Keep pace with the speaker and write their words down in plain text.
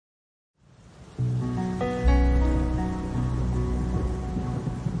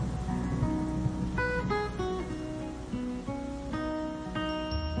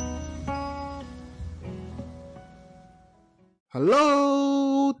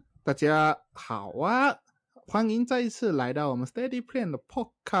Hello，大家好啊！欢迎再一次来到我们 Steady Plan 的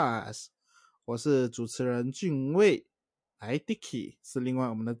Podcast， 我是主持人俊卫，Dicky 是另外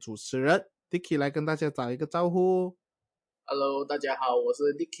我们的主持人 Dicky 来跟大家打一个招呼。Hello， 大家好，我是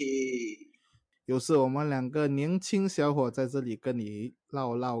Dicky， 又是我们两个年轻小伙在这里跟你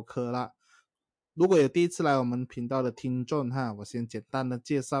唠唠嗑啦。如果有第一次来我们频道的听众哈，我先简单的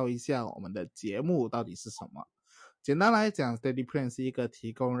介绍一下我们的节目到底是什么。简单来讲 Steady Plan 是一个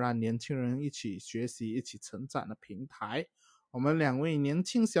提供让年轻人一起学习一起成长的平台。我们两位年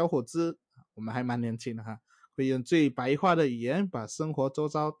轻小伙子，我们还蛮年轻的哈，会用最白话的语言把生活周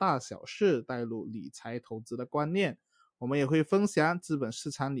遭大小事带入理财投资的观念。我们也会分享资本市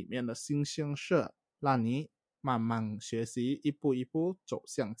场里面的新鲜事，让你慢慢学习，一步一步走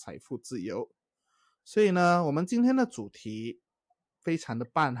向财富自由。所以呢，我们今天的主题非常的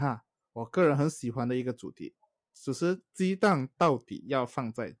棒哈，我个人很喜欢的一个主题，就是鸡蛋到底要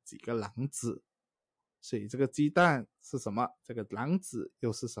放在几个篮子。所以这个鸡蛋是什么，这个篮子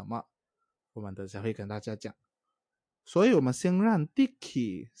又是什么，我们等下会跟大家讲。所以我们先让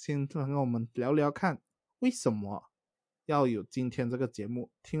Dicky 先跟我们聊聊看，为什么要有今天这个节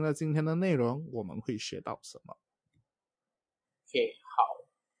目，听了今天的内容我们会学到什么。 OK， 好，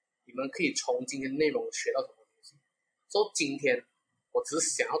你们可以从今天内容学到什么东西。说今天我只是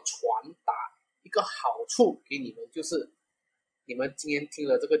想要传达一个好处给你们，就是你们今天听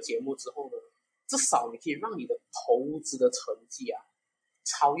了这个节目之后呢，至少你可以让你的投资的成绩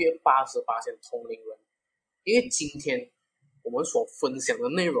超越 80% 同龄人。因为今天我们所分享的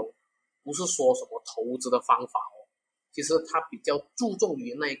内容不是说什么投资的方法其实它比较注重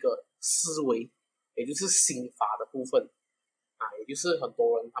于那个思维，也就是心法的部分也就是很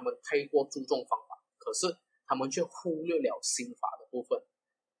多人他们太过注重方法，可是他们却忽略了心法的部分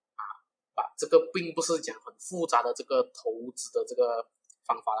这个并不是讲很复杂的这个投资的这个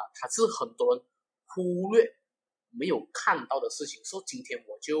方法它是很多人忽略没有看到的事情，所以今天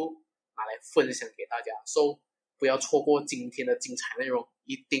我就拿来分享给大家，所以不要错过今天的精彩内容，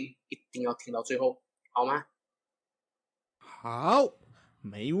一定要听到最后，好吗？好，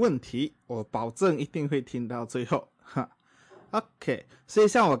没问题，我保证一定会听到最后哈。OK， 所以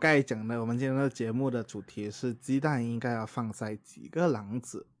像我刚才讲的，我们今天的节目的主题是鸡蛋应该要放在几个篮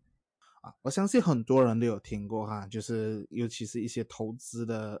子我相信很多人都有听过哈，就是尤其是一些投资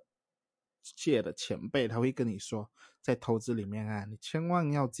的界的前辈，他会跟你说，在投资里面你千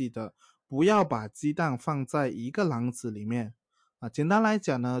万要记得不要把鸡蛋放在一个篮子里面简单来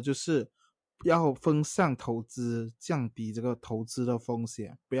讲呢，就是要分散投资，降低这个投资的风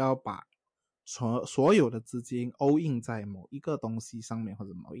险，不要把所有的资金 all in 在某一个东西上面或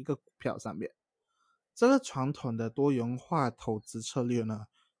者某一个股票上面。这个传统的多元化投资策略呢，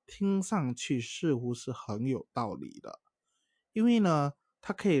听上去似乎是很有道理的，因为呢，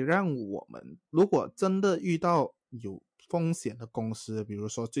它可以让我们如果真的遇到有风险的公司，比如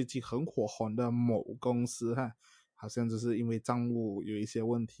说最近很火红的某公司好像就是因为账务有一些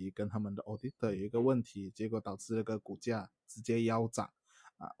问题，跟他们的 auditor 有一个问题，结果导致那个股价直接腰斩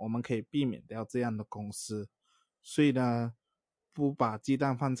我们可以避免掉这样的公司。所以呢，不把鸡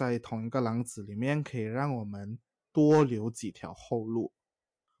蛋放在同一个篮子里面，可以让我们多留几条后路。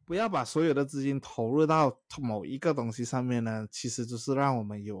不要把所有的资金投入到某一个东西上面呢，其实就是让我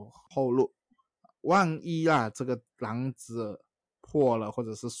们有后路。万一这个篮子破了或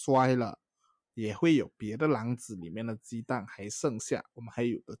者是摔了，也会有别的篮子里面的鸡蛋还剩下，我们还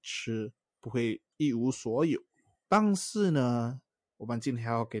有的吃，不会一无所有。但是呢，我们今天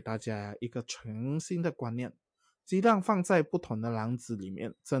要给大家一个全新的观念，鸡蛋放在不同的篮子里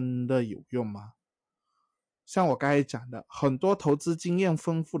面真的有用吗？像我刚才讲的，很多投资经验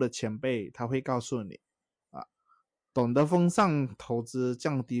丰富的前辈他会告诉你懂得分散投资，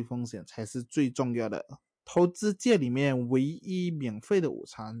降低风险才是最重要的。投资界里面唯一免费的午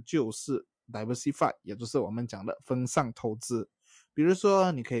餐就是 diversify， 也就是我们讲的分散投资。比如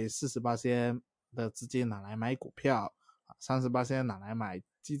说你可以 40% 的资金拿来买股票，30% 拿来买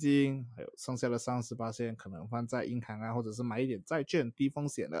基金，还有剩下的30% 可能放在银行或者是买一点债券，低风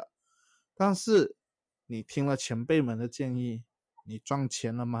险的。但是你听了前辈们的建议，你赚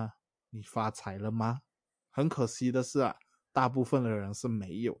钱了吗？你发财了吗？很可惜的是大部分的人是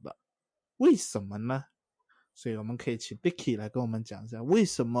没有的。为什么呢？所以我们可以请 Dicky 来跟我们讲一下，为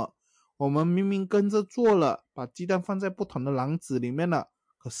什么我们明明跟着做了，把鸡蛋放在不同的篮子里面了，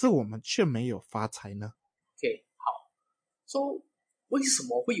可是我们却没有发财呢？ OK， 好，说为什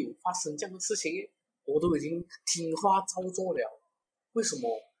么会有发生这样的事情？我都已经听话照做了，为什么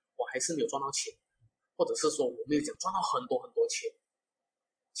我还是没有赚到钱？或者是说我没有讲赚到很多很多钱？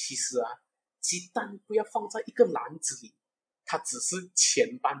其实鸡蛋不要放在一个篮子里，它只是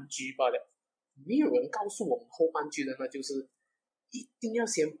前半句罢了。没有人告诉我们后半句的，那就是一定要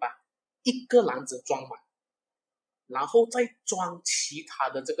先把一个篮子装满，然后再装其他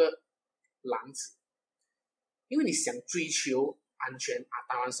的这个篮子。因为你想追求安全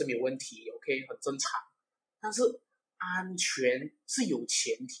当然是没有问题 OK 很正常，但是安全是有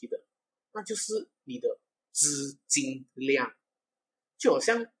前提的，那就是你的资金量。就好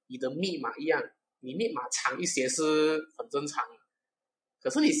像你的密码一样，你密码长一些是很正常的，可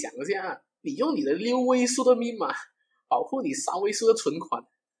是你想一下，你用你的6位数的密码保护你3位数的存款，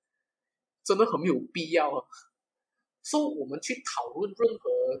真的很没有必要啊。所以我们去讨论任何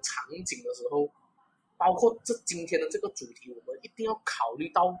场景的时候，包括今天的这个主题，我们一定要考虑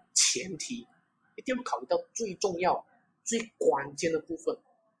到前提，一定要考虑到最重要最关键的部分。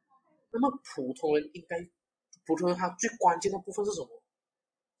那么普通人他最关键的部分是什么？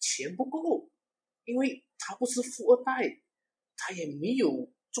钱不够，因为他不是富二代，他也没有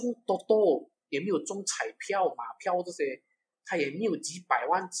中多多，也没有中彩票马票这些，他也没有几百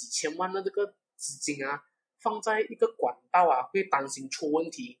万几千万的这个资金啊，放在一个管道啊，会担心出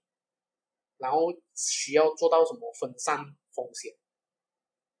问题，然后需要做到什么分散风险，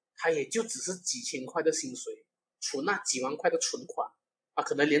他也就只是几千块的薪水，存那几万块的存款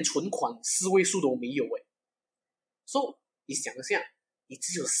可能连存款4位数都没有诶。所以你想一下，你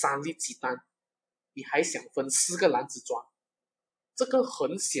只有3粒鸡蛋，你还想分4个篮子装，这个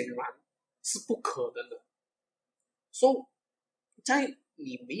很显然是不可能的。所以在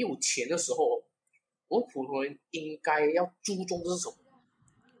你没有钱的时候，我们普通人应该要注重的是什么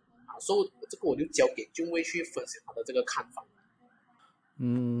所以这个我就交给俊威去分享他的这个看法。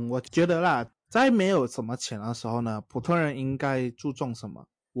我觉得啦，在没有什么钱的时候呢，普通人应该注重什么？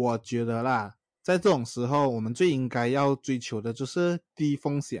我觉得啦，在这种时候，我们最应该要追求的就是低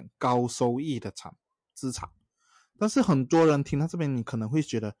风险高收益的资产。但是很多人听到这边，你可能会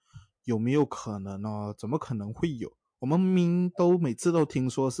觉得有没有可能哦？怎么可能会有？我们每次都听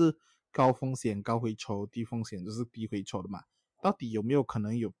说是高风险高回酬，低风险就是低回酬的嘛。到底有没有可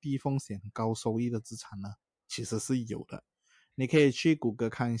能有低风险高收益的资产呢？其实是有的。你可以去谷歌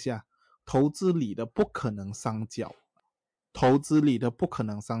看一下投资里的不可能三角，投资里的不可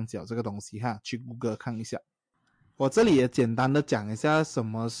能三角这个东西哈，去谷歌看一下。我这里也简单的讲一下什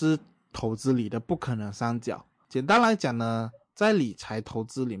么是投资里的不可能三角。简单来讲呢，在理财投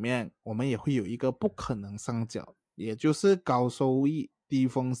资里面，我们也会有一个不可能三角，也就是高收益、低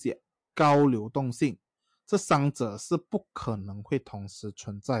风险、高流动性，这三者是不可能会同时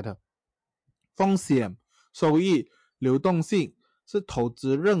存在的。风险、收益、流动性是投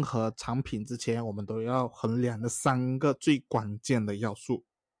资任何产品之前我们都要衡量的3个最关键的要素，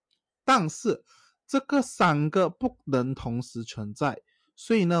但是这个3个不能同时存在，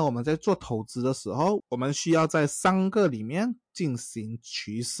所以呢，我们在做投资的时候，我们需要在3个里面进行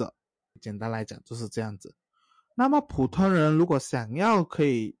取舍。简单来讲就是这样子。那么普通人如果想要可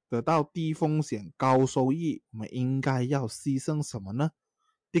以得到低风险高收益，我们应该要牺牲什么呢？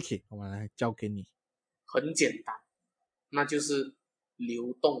 Dicky， 我们来交给你。很简单，那就是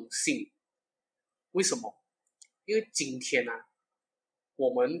流动性。为什么？因为今天我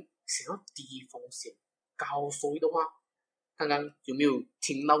们想要低风险高收益的话，刚刚有没有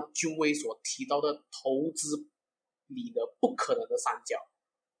听到俊威所提到的投资里的不可能的三角？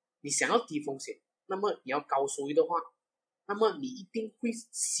你想要低风险，那么你要高收益的话，那么你一定会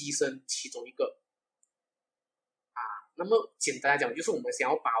牺牲其中一个那么简单来讲，就是我们想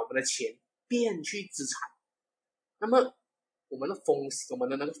要把我们的钱变去资产，那么我们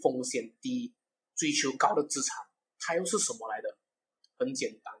的那个风险低、追求高的资产，它又是什么来的？很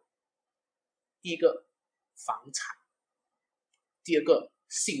简单，第一个房产，第二个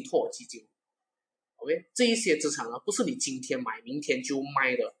信托基金。OK， 这一些资产不是你今天买明天就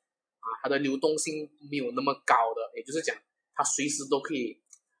卖的它的流动性没有那么高的，也就是讲它随时都可以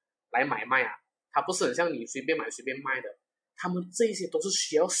来买卖它不是很像你随便买随便卖的，他们这些都是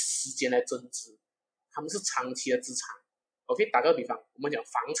需要时间来增值，他们是长期的资产。OK， 打个比方，我们讲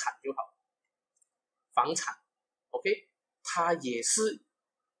房产就好，房产 OK， 它也是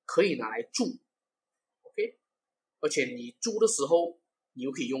可以拿来住 OK， 而且你住的时候你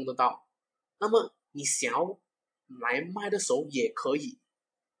又可以用得到，那么你想要来卖的时候也可以，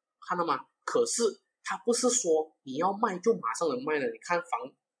看到吗？可是它不是说你要卖就马上能卖的。你看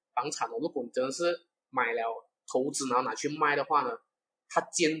房产如果你真的是买了投资然后拿去卖的话呢，它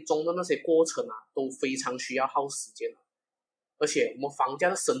间中的那些过程都非常需要耗时间而且我们房价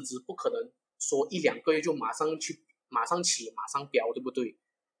的升值不可能说1-2个月就马上起马上飙，对不对？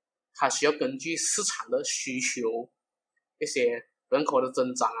它需要根据市场的需求，一些人口的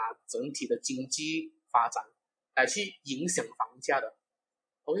增长整体的经济发展来去影响房价的。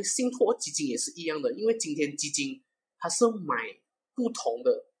OK， 信托基金也是一样的，因为今天基金它是买不同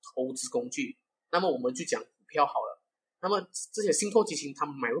的投资工具，那么我们就讲股票好了。那么这些信托基金它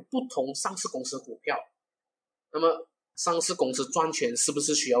买入不同上市公司的股票，那么上市公司赚钱是不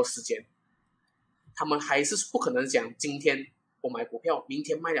是需要时间？他们还是不可能讲今天我买股票，明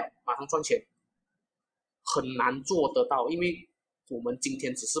天卖了马上赚钱，很难做得到，因为我们今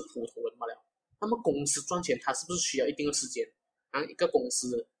天只是普通人罢了。那么公司赚钱，它是不是需要一定的时间？当一个公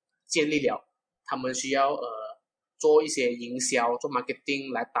司建立了，他们需要做一些营销，做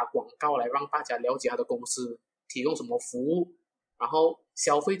marketing 来打广告，来让大家了解他的公司提供什么服务，然后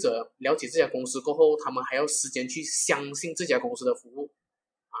消费者了解这家公司过后，他们还要时间去相信这家公司的服务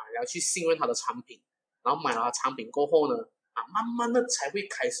啊，然后去信任他的产品，然后买了他产品过后呢，慢慢的才会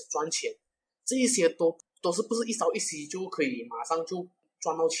开始赚钱。这一些都是不是一朝一夕就可以马上就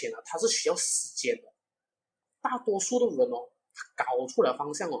赚到钱了，它是需要时间的。大多数的人搞错了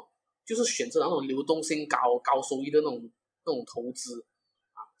方向就是选择那种流动性高收益的那种投资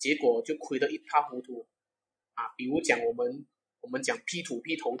结果就亏得一塌糊涂比如讲我们讲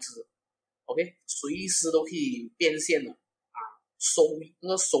P2P 投资 ，OK， 随时都可以变现了那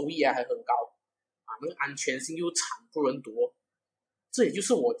个收益还很高那个安全性又惨不忍睹这也就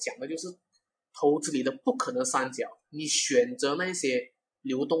是我讲的，就是投资里的不可能三角。你选择那些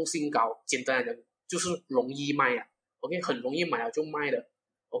流动性高，简单来讲就是容易卖OK， 很容易买了就卖了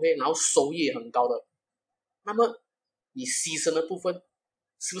OK， 然后收益也很高的，那么你牺牲的部分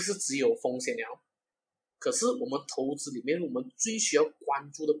是不是只有风险了？可是我们投资里面我们最需要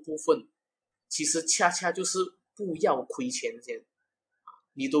关注的部分，其实恰恰就是不要亏钱先。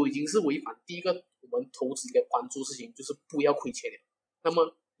你都已经是违反第一个我们投资一个关注事情，就是不要亏钱了。那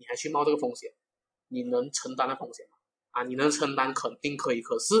么你还去冒这个风险，你能承担的风险吗？你能承担肯定可以，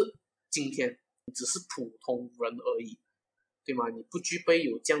可是今天你只是普通人而已，对吗？你不具备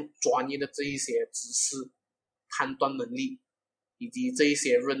有这样专业的这一些知识、判断能力以及这一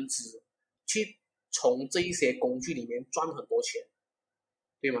些认知，去从这一些工具里面赚很多钱，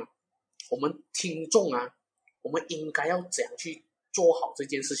对吗？我们听众我们应该要怎样去做好这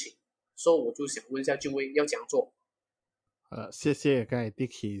件事情？所以我就想问一下俊威，要怎样做？谢谢刚才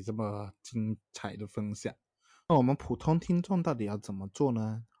Dicky 这么精彩的分享。那我们普通听众到底要怎么做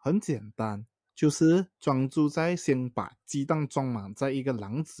呢？很简单，就是专注在先把鸡蛋装满在一个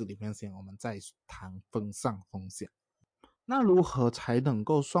篮子里面先，我们再谈分散风险。那如何才能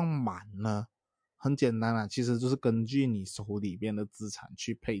够算满呢？很简单其实就是根据你手里边的资产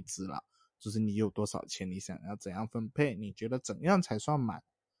去配置啦，就是你有多少钱，你想要怎样分配，你觉得怎样才算满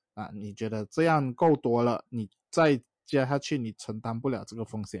你觉得这样够多了，你再加下去你承担不了这个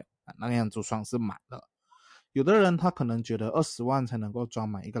风险那样就算是满了。有的人他可能觉得20万才能够装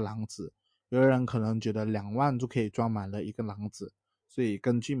满一个篮子，有的人可能觉得2万就可以装满了一个篮子，所以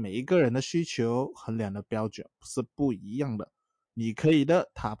根据每一个人的需求衡量的标准是不一样的，你可以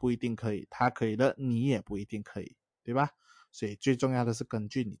的他不一定可以，他可以的你也不一定可以，对吧？所以最重要的是根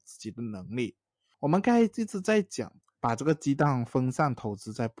据你自己的能力。我们刚才一直在讲把这个鸡蛋分散投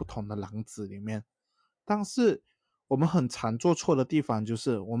资在不同的篮子里面，但是我们很常做错的地方就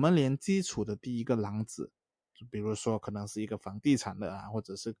是我们连基础的第一个篮子，就比如说可能是一个房地产的或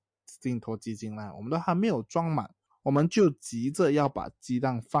者是信托基金我们都还没有装满，我们就急着要把鸡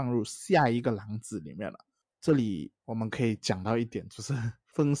蛋放入下一个篮子里面了。这里我们可以讲到一点，就是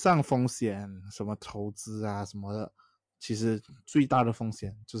分散风险，什么投资什么的，其实最大的风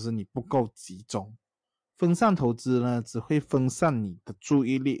险就是你不够集中。分散投资呢，只会分散你的注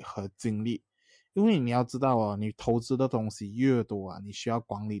意力和精力，因为你要知道你投资的东西越多你需要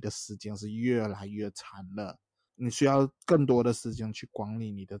管理的时间是越来越长的，你需要更多的时间去管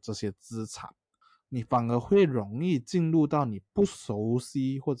理你的这些资产，你反而会容易进入到你不熟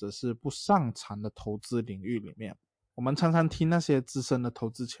悉或者是不擅长的投资领域里面。我们常常听那些资深的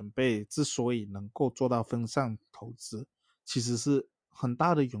投资前辈之所以能够做到分散投资，其实是很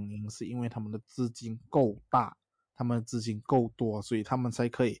大的原因是因为他们的资金够大，他们的资金够多，所以他们才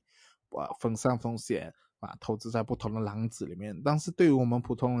可以分散风险投资在不同的篮子里面。但是对于我们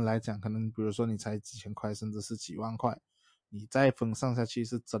普通人来讲，可能比如说你才几千块甚至是几万块，你再分散下去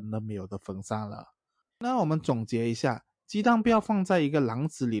是真的没有的分散了。那我们总结一下，鸡蛋不要放在一个篮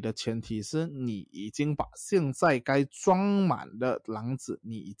子里的前提是你已经把现在该装满的篮子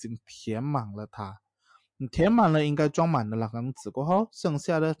你已经填满了它，你填满了应该装满的篮子过后，剩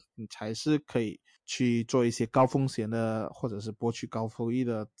下的你才是可以去做一些高风险的或者是博取高收益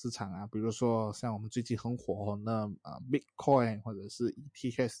的资产比如说像我们最近很火红的Bitcoin 或者是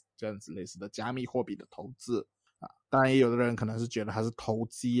ETH 这样子类似的加密货币的投资当然也有的人可能是觉得它是投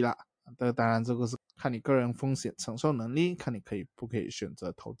机啦，当然这个是看你个人风险承受能力，看你不可以选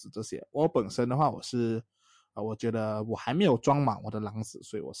择投资这些。我本身的话，我觉得我还没有装满我的狼子，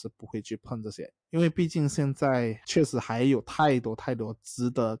所以我是不会去碰这些，因为毕竟现在确实还有太多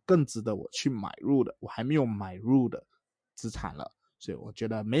更值得我去买入的，我还没有买入的资产了，所以我觉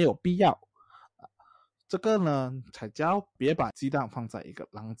得没有必要。这个呢才叫别把鸡蛋放在一个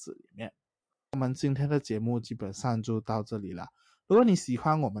篮子里面。我们今天的节目基本上就到这里了。如果你喜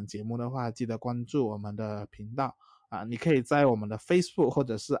欢我们节目的话，记得关注我们的频道你可以在我们的 Facebook 或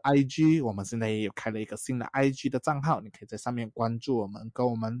者是 IG， 我们现在也有开了一个新的 IG 的账号，你可以在上面关注我们，跟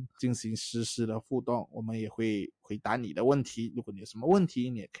我们进行实时的互动，我们也会回答你的问题。如果你有什么问题，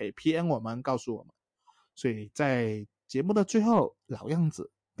你也可以 PM 我们告诉我们。所以在节目的最后，老样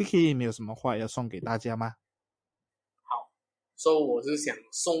子，Vicky 你有什么话要送给大家吗？好，所以我是想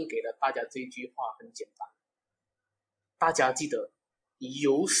送给了大家这一句话很简单，大家记得你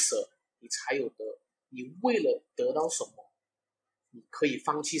有舍你才有得，你为了得到什么你可以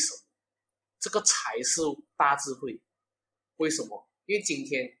放弃什么，这个才是大智慧。为什么？因为今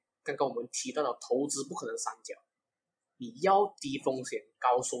天刚刚我们提到了投资不可能三角，你要低风险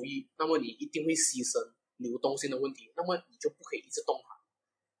高收益，那么你一定会牺牲流动性的问题，那么你就不可以一直动它。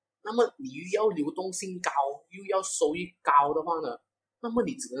那么你又要流动性高又要收益高的话呢，那么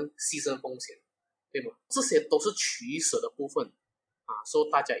你只能牺牲风险，对吗？这些都是取舍的部分所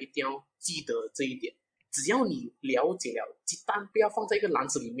以大家一定要记得这一点。只要你了解了鸡蛋不要放在一个篮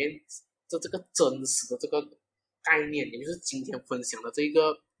子里面这个真实的这个概念，也就是今天分享的这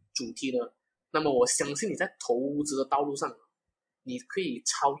个主题呢，那么我相信你在投资的道路上你可以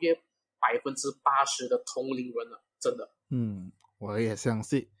超越80%的同龄人了，真的。我也相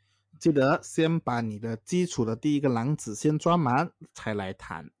信。记得先把你的基础的第一个篮子先装满，才来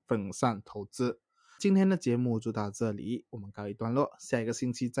谈分散投资。今天的节目就到这里，我们告一段落，下一个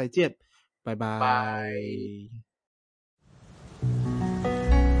星期再见，拜拜。拜。